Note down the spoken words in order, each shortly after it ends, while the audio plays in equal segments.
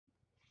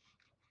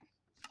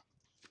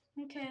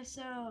Okay,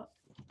 so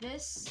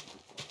this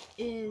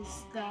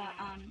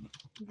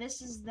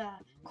this is the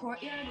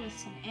courtyard with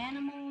some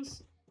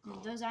animals.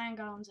 And those iron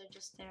golems are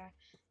just there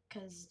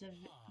because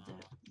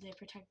they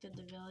protected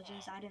the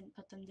villagers. I didn't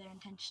put them there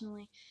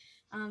intentionally.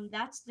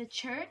 That's the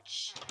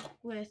church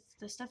with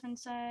the stuff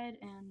inside,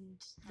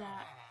 and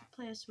that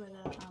place where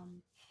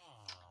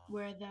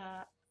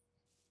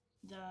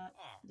the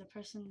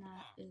person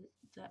that is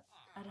the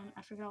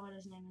I forgot what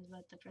his name is,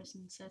 but the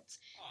person sits.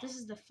 This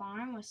is the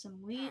farm with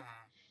some wheat,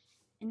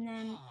 and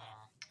then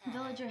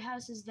villager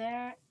house is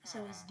there,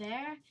 so is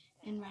there,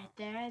 and right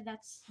there.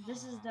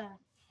 This is the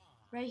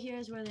right here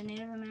is where the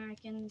Native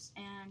Americans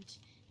and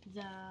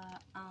the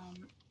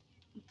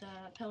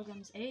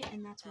Pilgrims ate,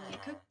 and that's where they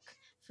cook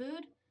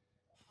food.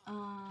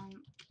 Um,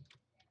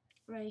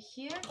 right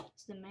here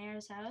is the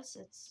mayor's house.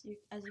 As you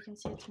can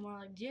see, it's more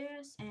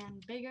luxurious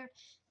and bigger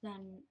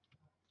than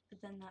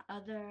the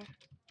other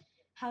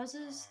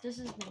houses. This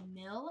is the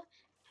mill.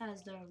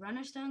 Has the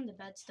runner stone, the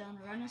bed stone.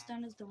 The runner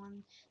stone is the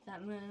one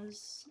that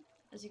moves,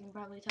 as you can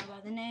probably tell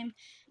by the name.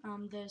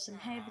 There's some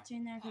hay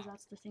between there because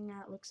that's the thing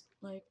that looks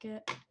like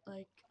it,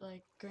 like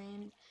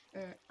grain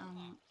or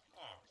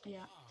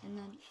yeah, and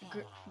then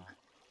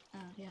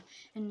yeah,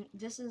 and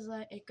this is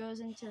like it goes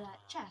into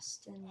that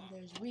chest, and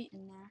there's wheat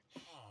in there,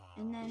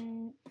 and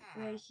then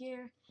right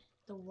here,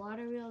 the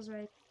water wheel's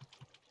right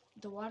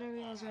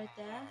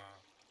there,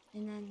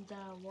 and then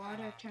the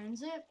water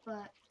turns it,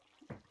 but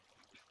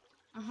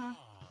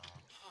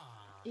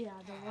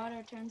yeah, the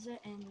water turns it,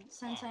 and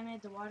since I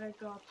made the water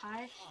go up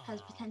high,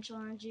 has potential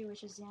energy,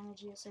 which is the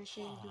energy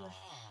associated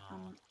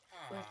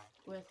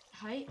with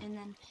height, and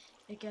then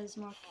it gets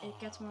more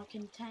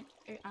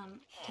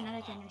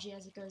kinetic energy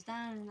as it goes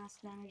down, and that's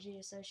the energy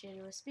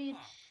associated with speed.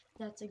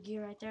 That's a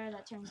gear right there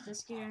that turns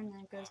this gear, and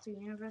then it goes through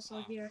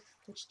universal gear,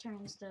 which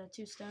turns the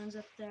two stones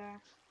up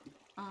there.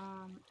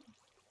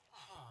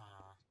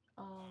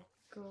 I'll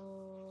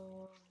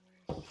go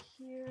over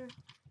here.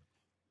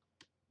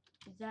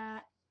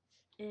 That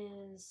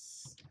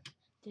is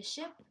the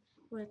ship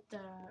with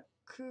the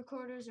crew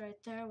quarters right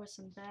there with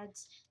some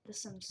beds.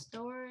 There's some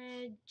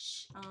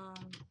storage.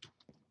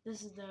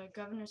 This is the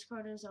governor's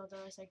quarters,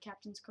 although I said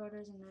captain's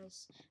quarters, and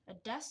there's a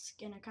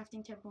desk and a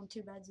crafting table and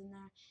two beds in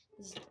there.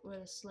 This is where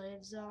the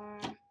slaves are.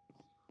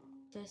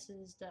 This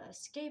is the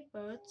escape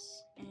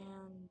boats,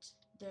 and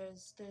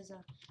there's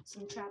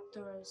some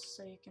trapdoors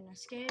so you can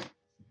escape.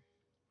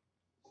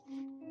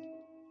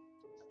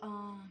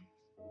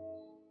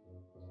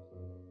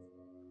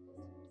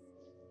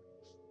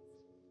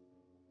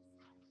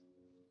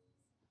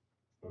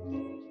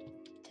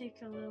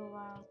 Take a little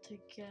while to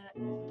get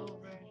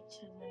over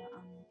to the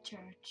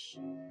church.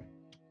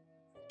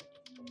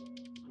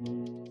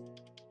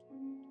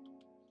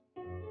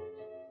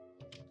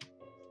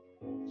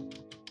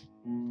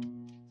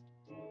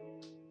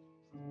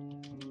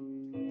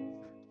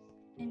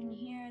 In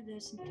here,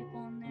 there's some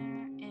people in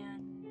there,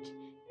 and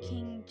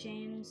King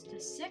James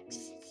VI,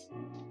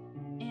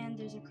 and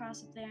there's a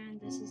cross up there,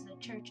 and this is the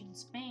church in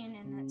Spain,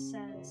 and that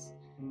says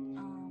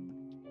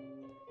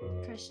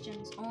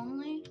Christians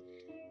only,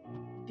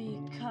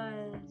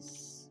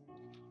 because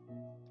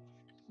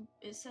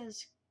it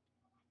says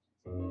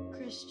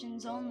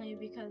Christians only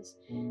because,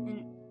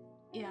 and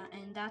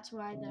that's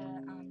why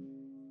the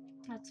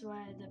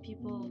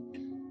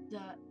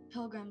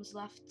Pilgrims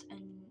left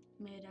and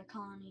made a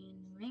colony in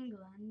New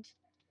England.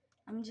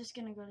 I'm just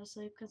gonna go to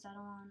sleep because I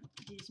don't want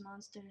these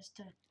monsters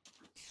to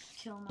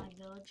kill my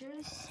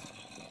villagers,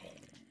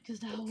 because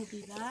that will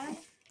be bad.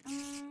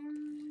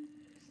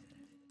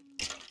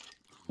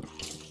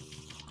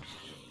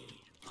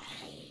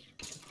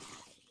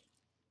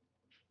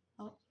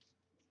 Oh,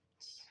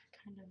 it's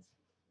kind of.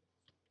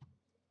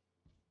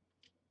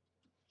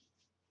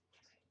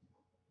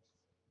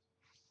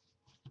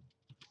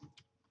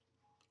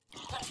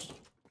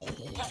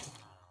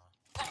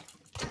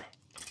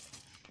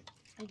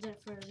 I did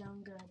it for his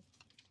own good.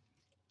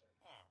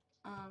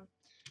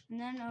 And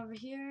then over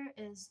here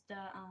is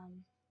the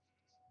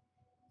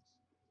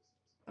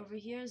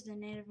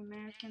Native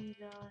American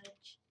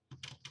village.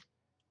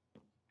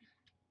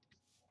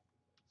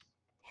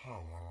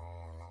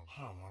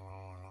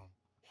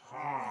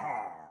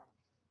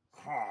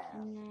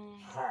 And then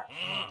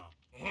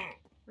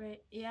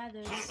right, yeah,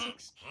 there's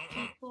 6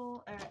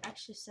 people, or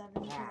actually 7,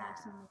 because I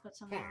accidentally put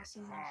someone else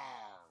in there.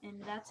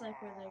 And that's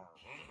like where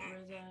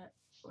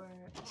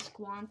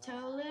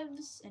Squanto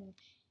lives, and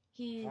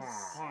he's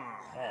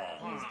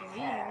the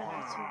leader.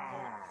 That's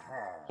why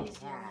he's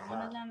the only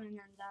one of them. And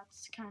then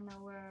that's kind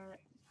of where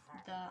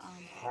the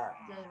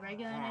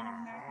regular Native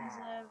Americans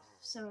live.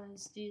 So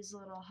is these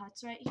little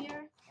huts right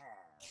here.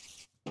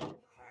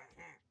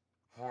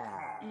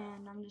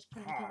 And I'm just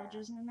putting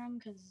pillagers in them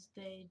because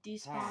they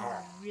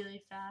despawn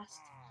really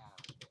fast.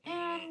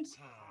 And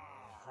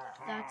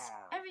that's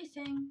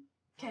everything.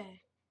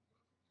 Okay.